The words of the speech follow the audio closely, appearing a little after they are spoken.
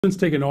Since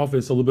taking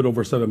office a little bit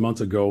over 7 months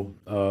ago,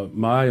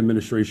 my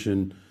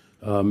administration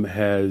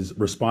has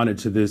responded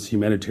to this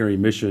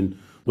humanitarian mission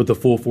with the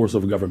full force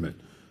of government.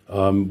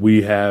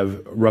 We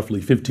have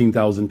roughly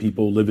 15,000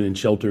 people living in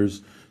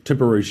shelters,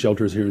 temporary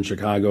shelters here in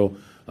Chicago,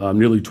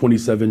 nearly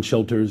 27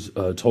 shelters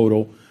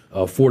total,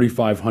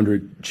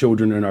 4,500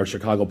 children in our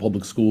Chicago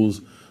public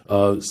schools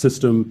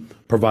system,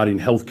 providing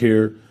health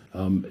care,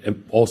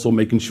 and also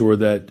making sure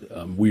that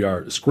we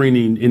are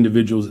screening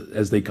individuals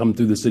as they come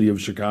through the city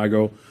of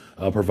Chicago,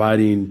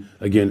 providing,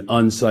 again,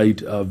 on-site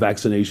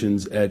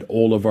vaccinations at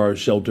all of our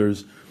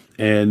shelters.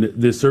 And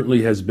this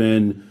certainly has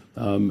been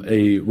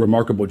a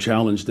remarkable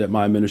challenge that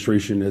my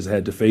administration has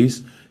had to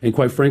face, and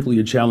quite frankly,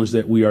 a challenge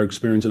that we are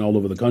experiencing all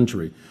over the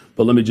country.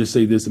 But let me just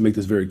say this and make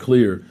this very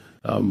clear.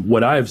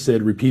 What I have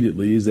said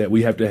repeatedly is that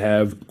we have to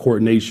have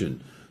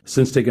coordination.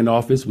 Since taking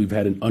office, we've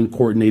had an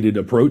uncoordinated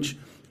approach.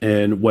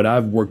 And what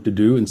I've worked to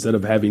do, instead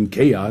of having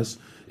chaos,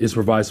 is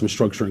provide some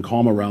structure and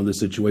calm around this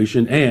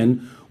situation.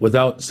 And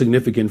without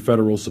significant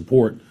federal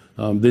support,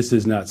 this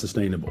is not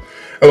sustainable.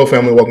 Hello,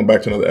 family. Welcome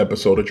back to another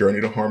episode of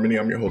Journey to Harmony.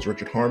 I'm your host,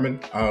 Richard Harmon.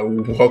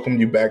 Welcome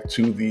you back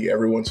to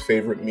everyone's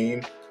favorite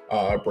meme,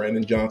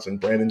 Brandon Johnson.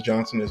 Brandon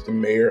Johnson is the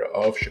mayor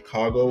of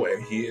Chicago,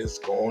 and he is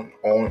going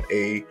on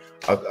a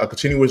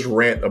continuous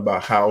rant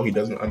about how he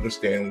doesn't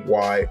understand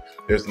why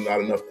there's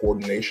not enough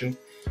coordination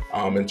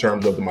in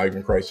terms of the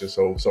migrant crisis.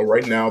 So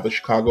right now, the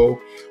Chicago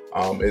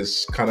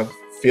is kind of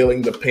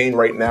feeling the pain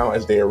right now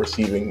as they are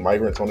receiving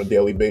migrants on a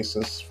daily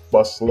basis,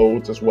 bus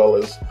loads as well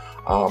as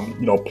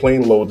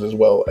plane loads as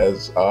well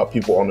as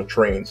people on the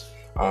trains.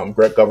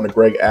 Governor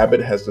Greg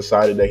Abbott has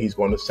decided that he's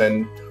going to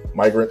send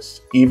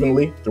migrants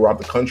evenly throughout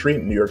the country.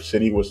 New York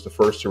City was the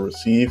first to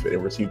receive. It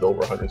received over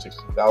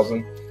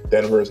 160,000.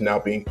 Denver is now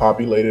being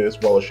populated, as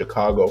well as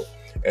Chicago.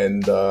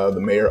 And the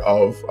mayor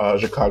of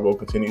Chicago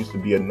continues to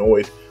be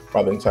annoyed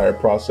by the entire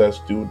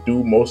process,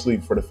 due mostly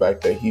for the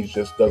fact that he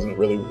just doesn't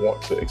really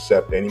want to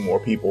accept any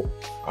more people.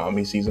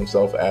 He sees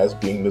himself as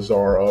being the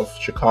czar of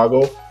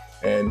Chicago,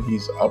 and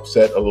he's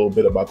upset a little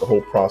bit about the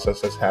whole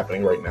process that's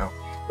happening right now.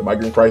 The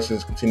migrant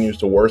crisis continues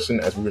to worsen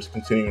as we're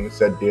continuing to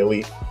set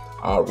daily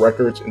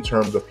records in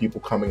terms of people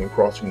coming and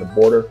crossing the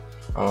border.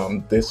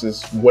 This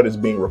is what is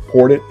being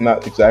reported,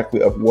 not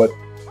exactly of what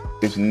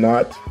is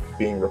not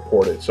being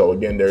reported. So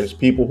again, there's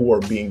people who are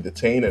being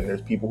detained and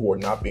there's people who are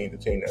not being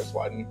detained and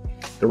sliding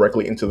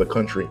directly into the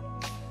country.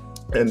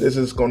 And this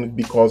is going to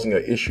be causing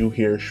an issue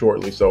here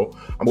shortly. So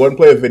I'm going to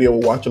play a video.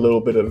 We'll watch a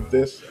little bit of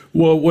this.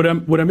 Well, what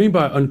I mean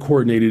by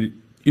uncoordinated,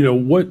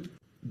 what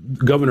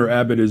Governor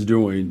Abbott is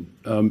doing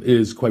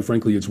is, quite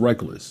frankly, it's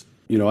reckless.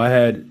 I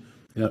had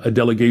a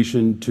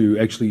delegation to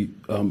actually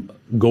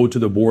go to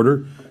the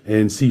border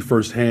and see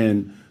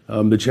firsthand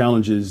the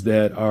challenges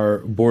that our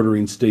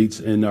bordering states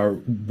and our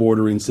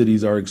bordering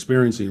cities are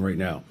experiencing right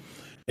now.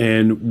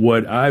 And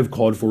what I've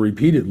called for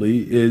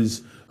repeatedly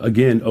is,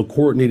 again, a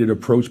coordinated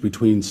approach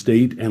between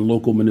state and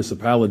local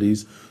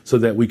municipalities so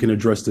that we can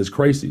address this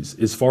crisis.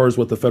 As far as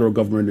what the federal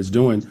government is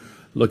doing,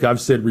 look,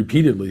 I've said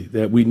repeatedly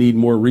that we need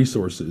more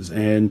resources,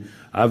 and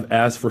I've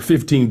asked for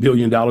 $15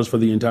 billion for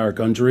the entire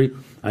country.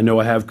 I know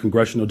I have a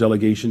congressional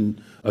delegation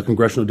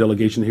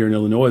here in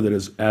Illinois that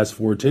has asked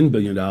for $10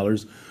 billion.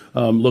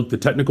 Look, the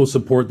technical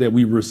support that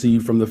we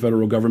receive from the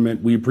federal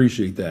government, we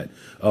appreciate that.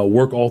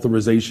 Work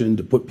authorization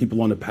to put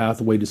people on a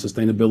pathway to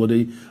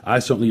sustainability, I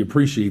certainly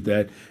appreciate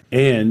that.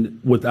 And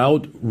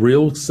without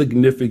real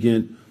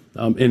significant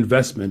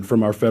investment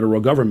from our federal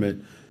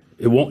government,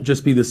 it won't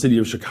just be the city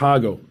of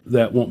Chicago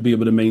that won't be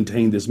able to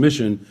maintain this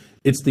mission.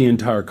 It's the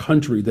entire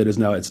country that is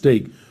now at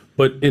stake.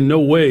 But in no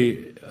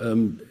way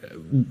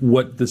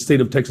what the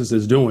state of Texas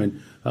is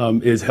doing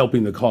is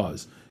helping the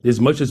cause. As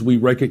much as we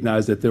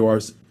recognize that there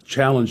are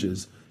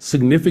challenges,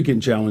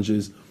 significant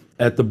challenges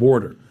at the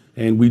border,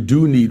 and we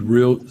do need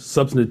real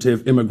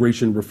substantive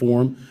immigration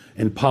reform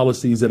and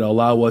policies that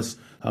allow us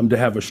to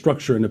have a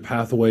structure and a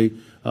pathway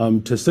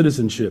to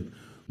citizenship.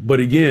 But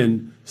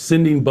again,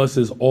 sending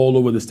buses all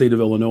over the state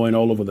of Illinois and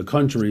all over the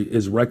country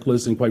is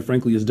reckless and, quite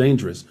frankly, is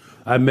dangerous.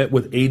 I met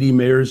with 80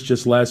 mayors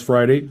just last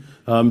Friday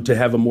to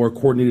have a more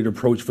coordinated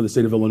approach for the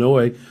state of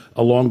Illinois,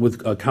 along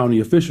with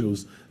county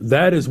officials.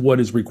 That is what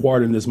is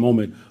required in this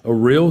moment, a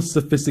real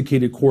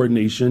sophisticated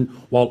coordination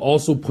while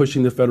also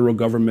pushing the federal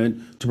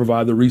government to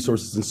provide the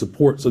resources and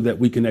support so that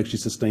we can actually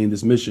sustain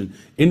this mission.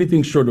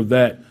 Anything short of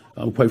that,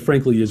 quite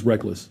frankly, is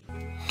reckless.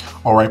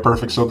 All right,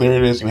 perfect. So there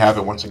it is. You have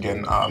it once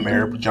again.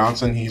 Mayor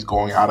Johnson, he's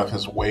going out of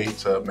his way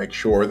to make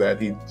sure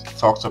that he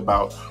talks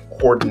about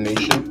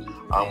coordination.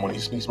 When he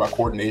speaks about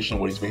coordination,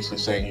 what he's basically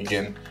saying,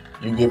 again,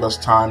 you give us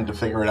time to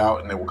figure it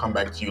out and then we'll come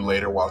back to you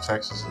later while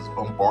Texas is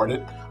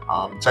bombarded.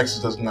 Texas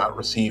does not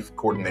receive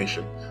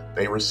coordination.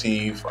 They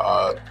receive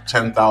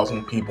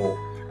 10,000 people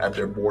at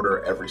their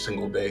border every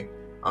single day.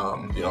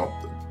 Can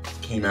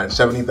you imagine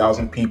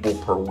 70,000 people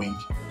per week?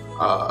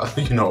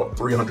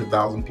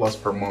 300,000 plus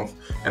per month,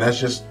 and that's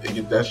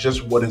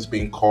just what is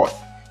being caught.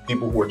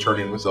 People who are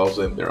turning themselves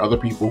in. There are other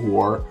people who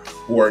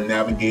are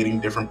navigating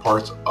different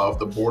parts of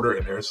the border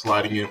and they're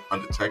sliding in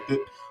undetected.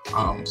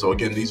 So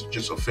again, these are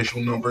just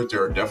official numbers.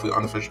 There are definitely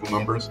unofficial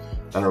numbers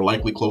that are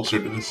likely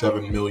closer to the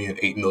 7 million,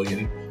 8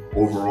 million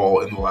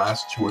overall in the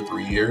last 2 or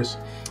 3 years.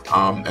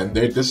 And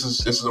this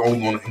is only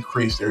going to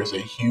increase. There is a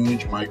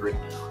huge migrant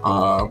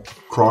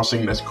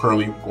crossing that's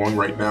currently going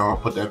right now. I'll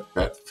put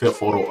that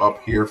photo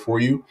up here for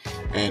you.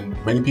 And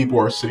many people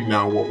are sitting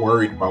down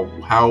worried about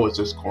how is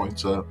this going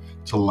to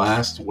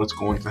last, what's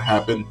going to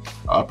happen.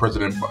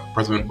 President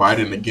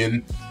Biden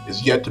again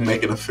is yet to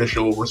make an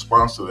official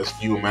response to this.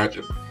 Can you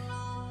imagine?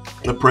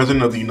 The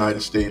president of the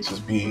United States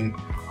is being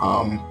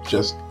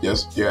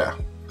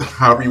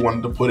however you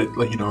wanted to put it,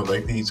 like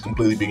he's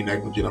completely being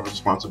negligent of his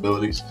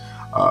responsibilities.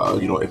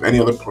 If any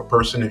other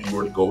person, if you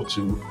were to go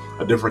to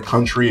a different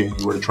country and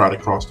you were to try to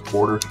cross the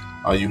border,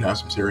 you'd have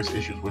some serious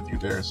issues with you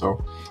there.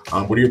 So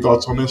what are your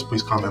thoughts on this?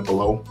 Please comment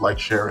below, like,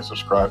 share, and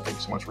subscribe. Thank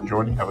you so much for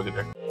joining. Have a good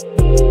day.